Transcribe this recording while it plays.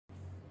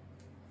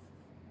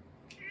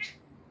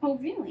Oh,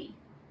 really?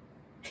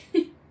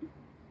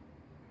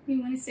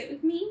 You want to sit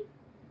with me?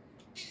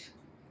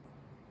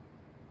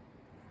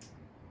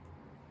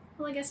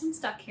 Well, I guess I'm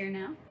stuck here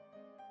now.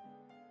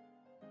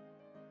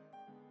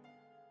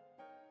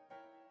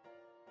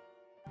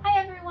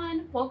 Hi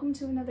everyone, welcome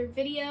to another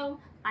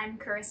video. I'm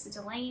Carissa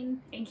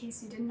Delane, in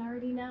case you didn't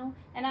already know,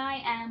 and I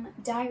am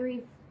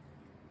Diary...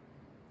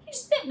 You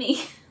just bit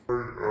me! I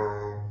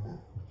am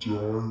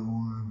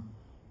Diary...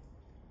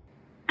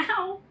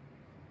 Ow!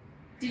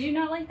 Did you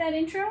not like that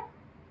intro?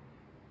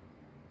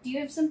 Do you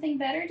have something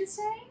better to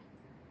say?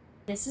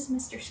 This is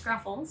Mr.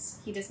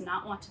 Scruffles. He does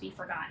not want to be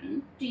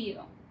forgotten, do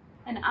you?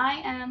 And I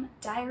am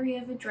Diary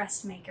of a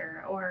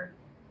Dressmaker, or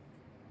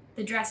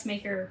the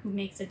dressmaker who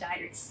makes a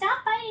diary. Stop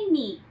biting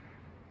me!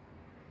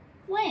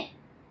 What?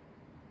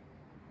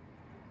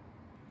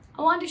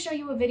 I wanted to show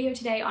you a video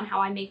today on how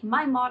I make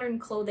my modern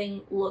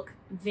clothing look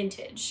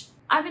vintage.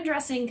 I've been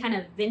dressing kind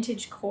of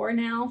vintage core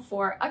now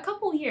for a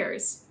couple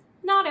years.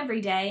 Not every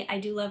day. I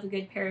do love a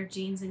good pair of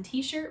jeans and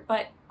t-shirt,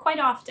 but quite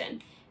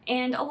often.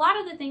 And a lot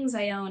of the things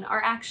I own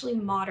are actually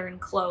modern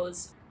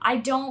clothes. I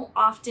don't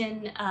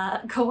often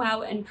go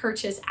out and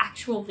purchase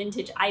actual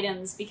vintage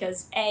items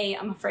because A,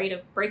 I'm afraid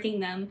of breaking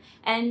them,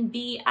 and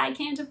B, I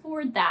can't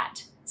afford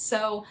that.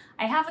 So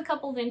I have a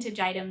couple vintage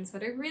items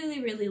that I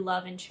really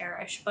love and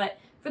cherish, but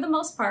for the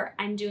most part,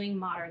 I'm doing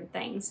modern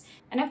things.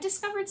 And I've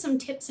discovered some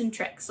tips and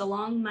tricks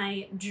along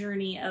my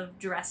journey of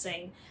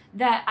dressing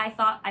that I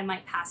thought I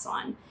might pass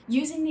on.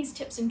 Using these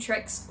tips and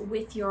tricks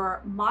with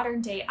your modern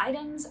day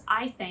items,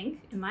 I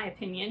think, in my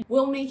opinion,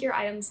 will make your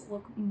items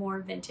look more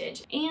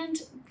vintage and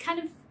kind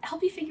of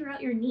help you figure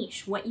out your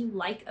niche, what you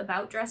like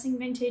about dressing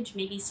vintage,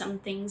 maybe some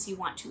things you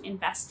want to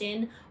invest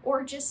in,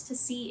 or just to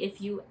see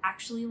if you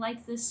actually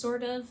like this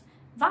sort of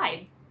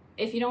vibe.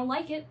 If you don't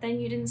like it,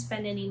 then you didn't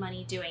spend any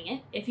money doing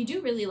it. If you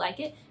do really like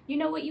it, you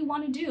know what you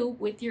want to do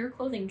with your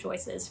clothing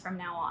choices from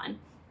now on.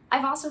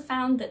 I've also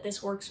found that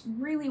this works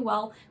really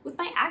well with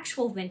my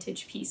actual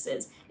vintage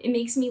pieces. It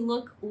makes me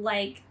look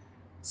like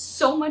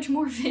so much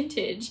more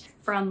vintage,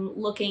 from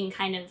looking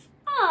kind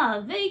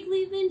of,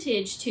 vaguely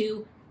vintage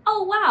to,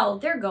 oh wow,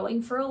 they're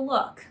going for a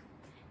look.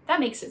 That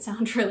makes it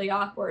sound really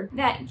awkward.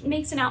 That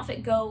makes an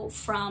outfit go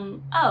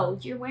from, oh,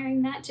 you're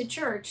wearing that to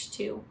church,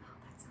 to,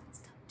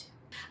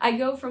 I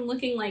go from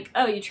looking like,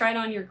 oh, you tried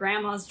on your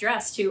grandma's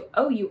dress to,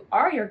 oh, you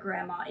are your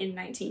grandma in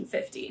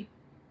 1950.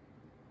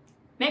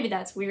 Maybe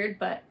that's weird,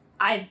 but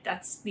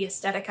that's the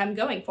aesthetic I'm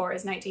going for,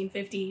 is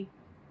 1950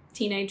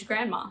 teenage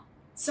grandma.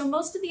 So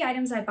most of the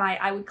items I buy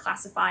I would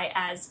classify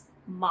as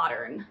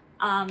modern,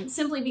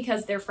 simply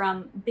because they're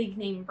from big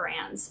name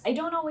brands. I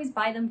don't always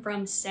buy them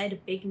from said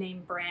big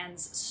name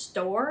brands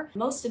store.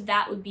 Most of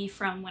that would be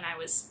from when I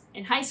was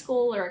in high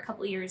school or a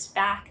couple years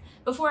back,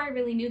 before I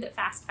really knew that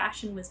fast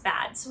fashion was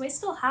bad. So I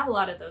still have a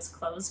lot of those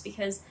clothes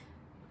because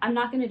I'm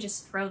not gonna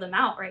just throw them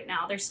out right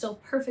now. They're still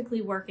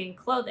perfectly working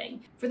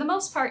clothing. For the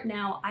most part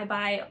now, I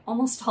buy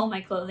almost all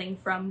my clothing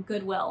from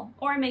Goodwill,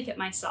 or I make it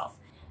myself.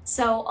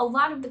 So a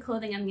lot of the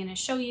clothing I'm gonna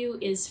show you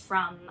is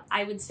from,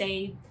 I would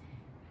say,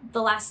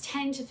 the last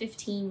 10 to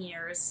 15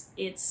 years.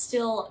 It's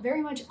still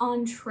very much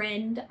on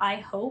trend, I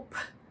hope,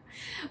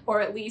 or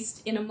at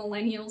least in a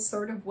millennial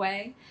sort of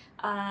way.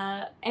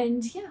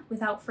 And yeah,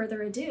 without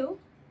further ado,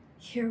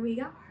 here we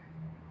are.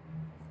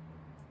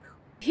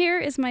 Here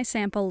is my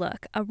sample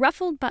look: a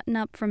ruffled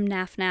button-up from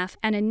Naf Naf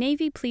and a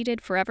navy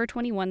pleated Forever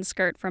 21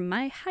 skirt from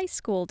my high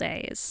school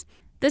days.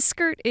 This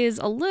skirt is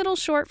a little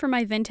short for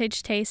my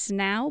vintage taste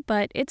now,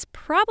 but it's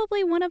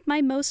probably one of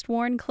my most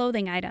worn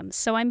clothing items,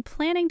 so I'm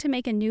planning to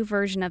make a new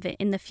version of it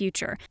in the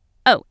future.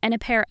 Oh, and a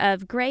pair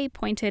of gray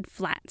pointed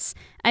flats.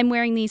 I'm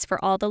wearing these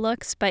for all the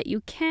looks, but you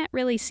can't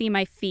really see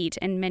my feet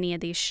in many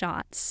of these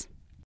shots.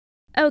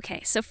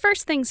 Okay, so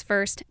first things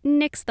first,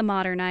 nix the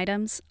modern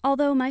items.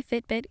 Although my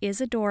Fitbit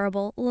is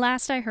adorable,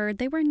 last I heard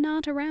they were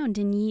not around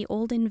in ye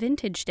olden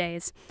vintage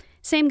days.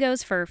 Same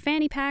goes for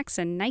fanny packs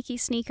and Nike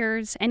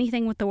sneakers,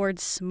 anything with the word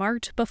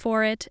smart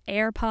before it,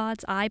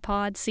 AirPods,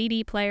 iPods,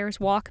 CD players,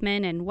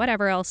 Walkman, and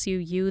whatever else you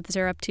youths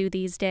are up to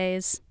these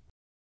days.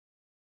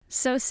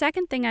 So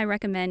second thing I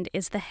recommend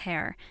is the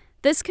hair.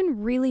 This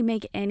can really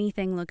make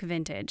anything look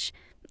vintage.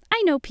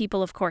 I know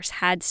people, of course,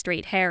 had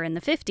straight hair in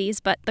the 50s,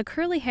 but the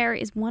curly hair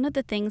is one of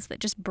the things that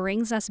just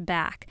brings us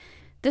back.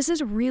 This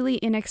is really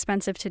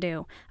inexpensive to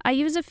do. I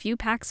use a few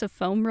packs of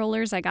foam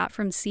rollers I got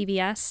from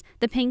CVS,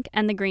 the pink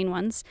and the green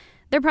ones.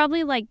 They're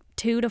probably like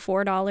 $2 to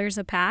 $4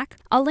 a pack.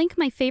 I'll link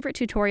my favorite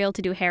tutorial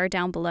to do hair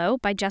down below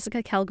by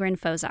Jessica Kellgren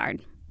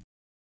Fozard.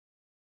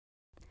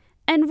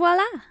 And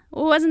voila!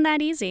 Wasn't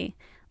that easy?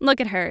 Look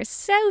at her,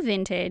 so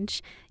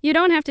vintage. You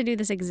don't have to do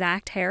this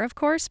exact hair, of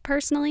course.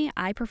 Personally,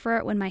 I prefer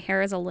it when my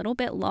hair is a little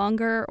bit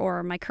longer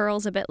or my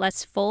curls a bit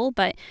less full,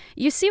 but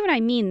you see what I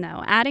mean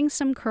though. Adding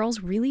some curls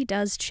really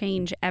does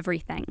change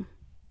everything.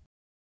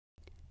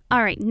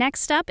 Alright,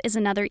 next up is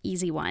another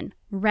easy one.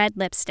 Red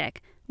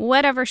lipstick.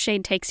 Whatever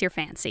shade takes your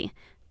fancy.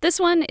 This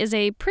one is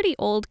a pretty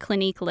old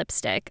Clinique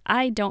lipstick.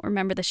 I don't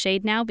remember the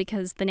shade now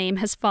because the name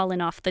has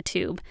fallen off the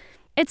tube.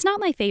 It's not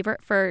my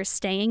favorite for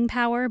staying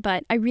power,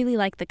 but I really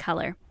like the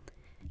color.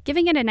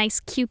 Giving it a nice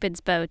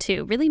Cupid's bow,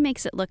 too, really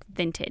makes it look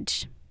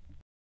vintage.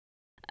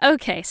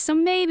 Okay, so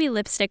maybe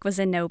lipstick was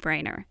a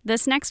no-brainer.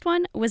 This next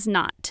one was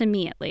not, to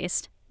me at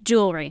least.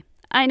 Jewelry.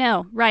 I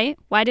know, right?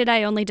 Why did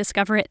I only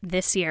discover it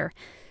this year?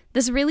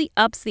 This really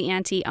ups the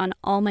ante on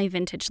all my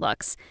vintage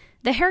looks.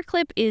 The hair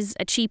clip is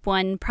a cheap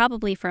one,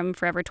 probably from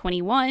Forever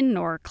 21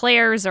 or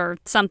Claire's or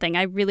something.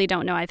 I really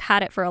don't know. I've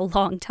had it for a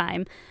long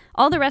time.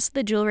 All the rest of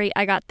the jewelry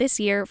I got this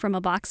year from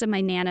a box of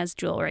my Nana's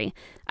jewelry.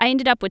 I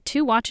ended up with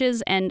 2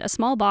 watches and a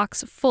small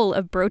box full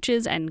of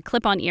brooches and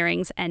clip-on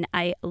earrings, and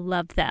I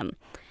love them.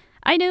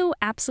 I know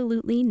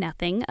absolutely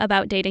nothing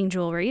about dating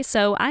jewelry,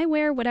 so I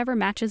wear whatever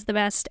matches the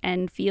best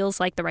and feels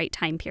like the right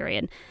time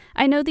period.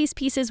 I know these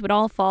pieces would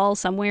all fall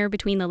somewhere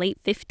between the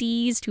late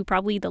 50s to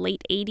probably the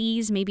late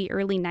 80s, maybe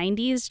early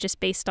 90s, just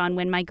based on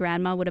when my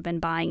grandma would have been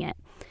buying it.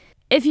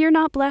 If you're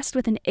not blessed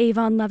with an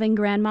Avon-loving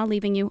grandma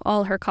leaving you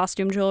all her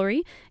costume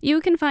jewelry,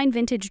 you can find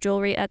vintage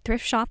jewelry at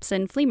thrift shops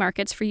and flea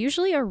markets for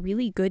usually a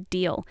really good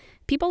deal.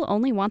 People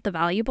only want the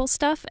valuable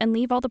stuff and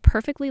leave all the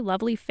perfectly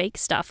lovely fake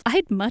stuff.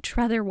 I'd much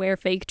rather wear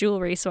fake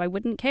jewelry, so I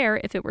wouldn't care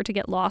if it were to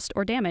get lost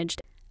or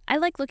damaged. I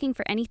like looking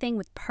for anything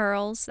with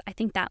pearls. I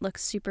think that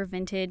looks super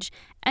vintage,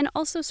 and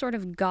also sort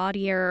of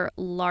gaudier,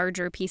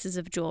 larger pieces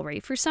of jewelry.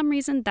 For some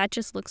reason, that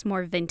just looks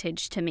more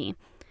vintage to me.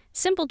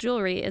 Simple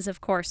jewelry is,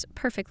 of course,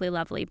 perfectly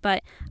lovely,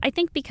 but I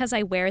think because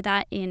I wear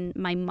that in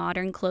my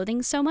modern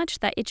clothing so much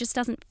that it just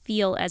doesn't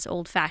feel as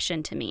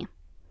old-fashioned to me.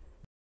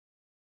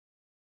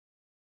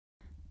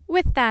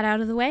 With that out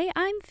of the way,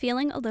 I'm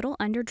feeling a little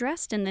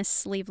underdressed in this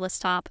sleeveless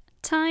top.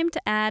 Time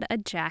to add a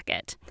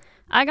jacket.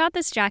 I got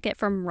this jacket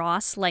from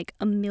Ross like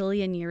a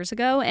million years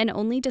ago and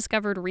only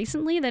discovered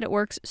recently that it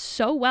works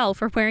so well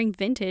for wearing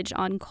vintage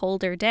on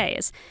colder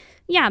days.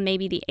 Yeah,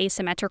 maybe the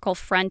asymmetrical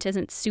front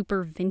isn't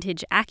super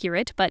vintage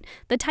accurate, but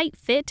the tight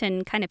fit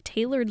and kind of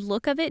tailored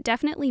look of it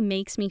definitely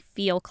makes me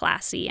feel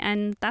classy,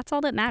 and that's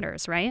all that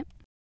matters, right?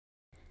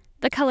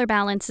 The color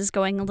balance is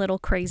going a little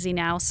crazy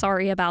now,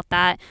 sorry about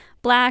that.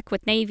 Black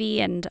with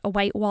navy and a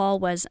white wall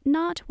was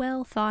not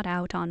well thought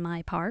out on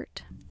my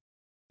part.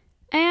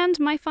 And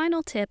my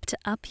final tip to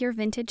up your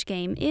vintage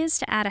game is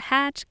to add a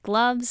hat,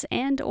 gloves,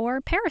 and/or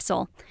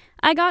parasol.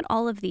 I got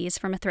all of these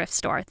from a thrift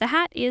store. The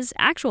hat is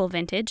actual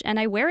vintage, and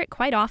I wear it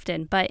quite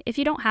often, but if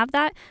you don't have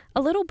that,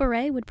 a little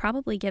beret would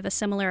probably give a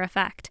similar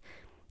effect.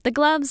 The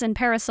gloves and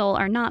parasol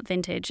are not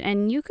vintage,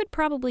 and you could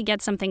probably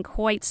get something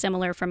quite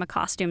similar from a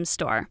costume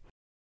store.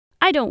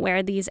 I don't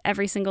wear these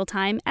every single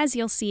time, as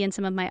you'll see in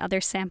some of my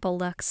other sample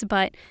looks,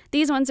 but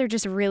these ones are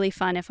just really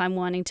fun if I'm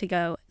wanting to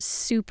go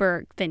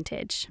super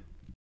vintage.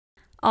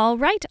 All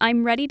right,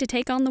 I'm ready to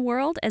take on the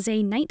world as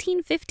a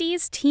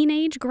 1950s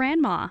teenage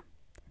grandma.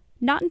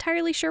 Not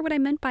entirely sure what I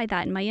meant by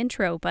that in my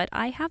intro, but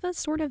I have a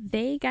sort of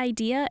vague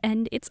idea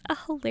and it's a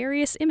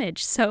hilarious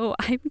image, so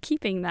I'm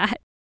keeping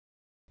that.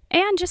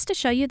 And just to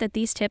show you that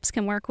these tips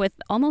can work with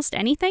almost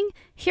anything,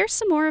 here's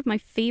some more of my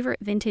favorite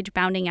vintage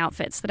bounding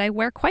outfits that I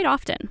wear quite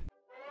often.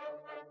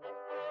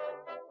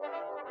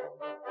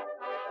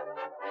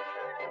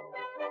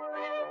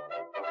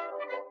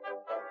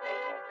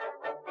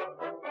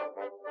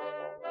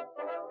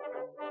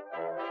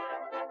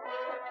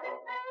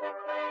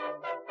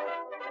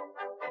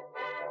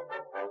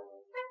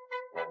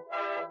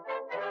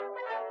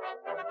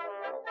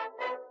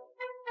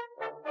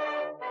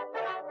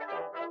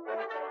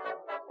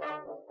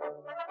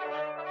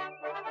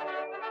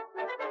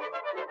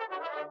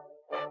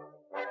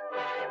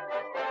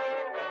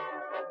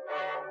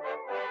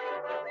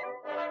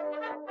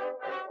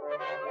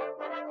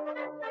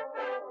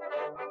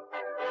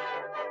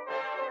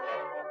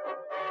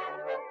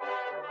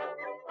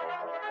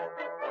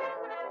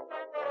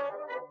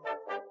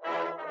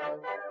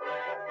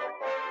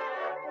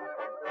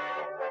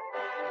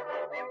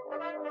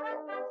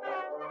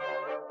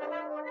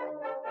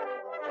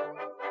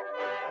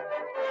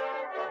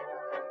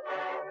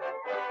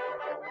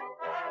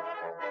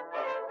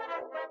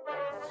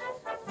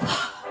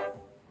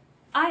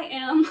 I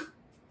am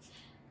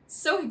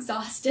so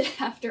exhausted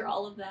after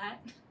all of that,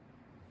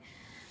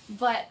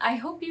 but I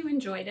hope you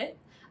enjoyed it.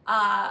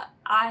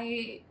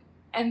 I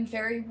am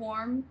very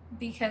warm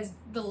because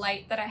the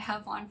light that I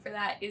have on for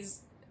that is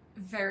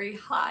very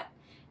hot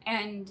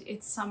and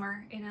it's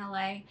summer in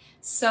LA.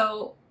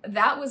 So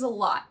that was a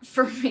lot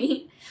for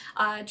me,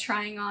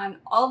 trying on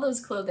all those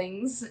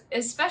clothings,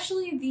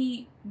 especially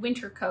the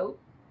winter coat.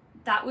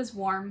 That was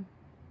warm,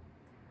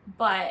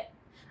 but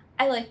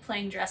I like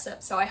playing dress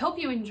up, so I hope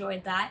you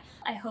enjoyed that.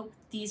 I hope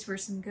these were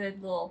some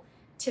good little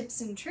tips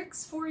and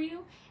tricks for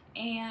you.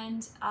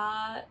 And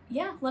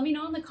yeah, let me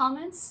know in the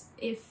comments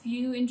if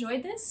you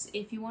enjoyed this,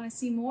 if you want to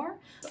see more,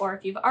 or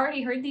if you've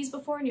already heard these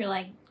before and you're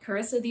like,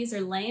 Carissa, these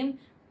are lame,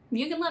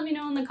 you can let me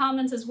know in the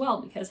comments as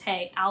well, because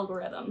hey,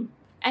 algorithm.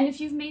 And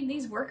if you've made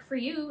these work for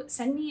you,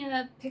 send me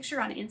a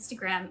picture on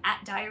Instagram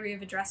at Diary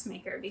of a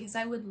Dressmaker, because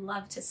I would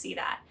love to see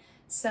that.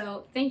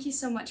 So thank you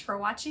so much for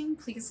watching.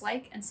 Please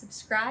like and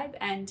subscribe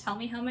and tell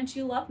me how much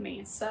you love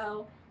me.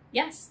 So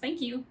yes,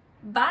 thank you.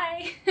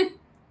 Bye.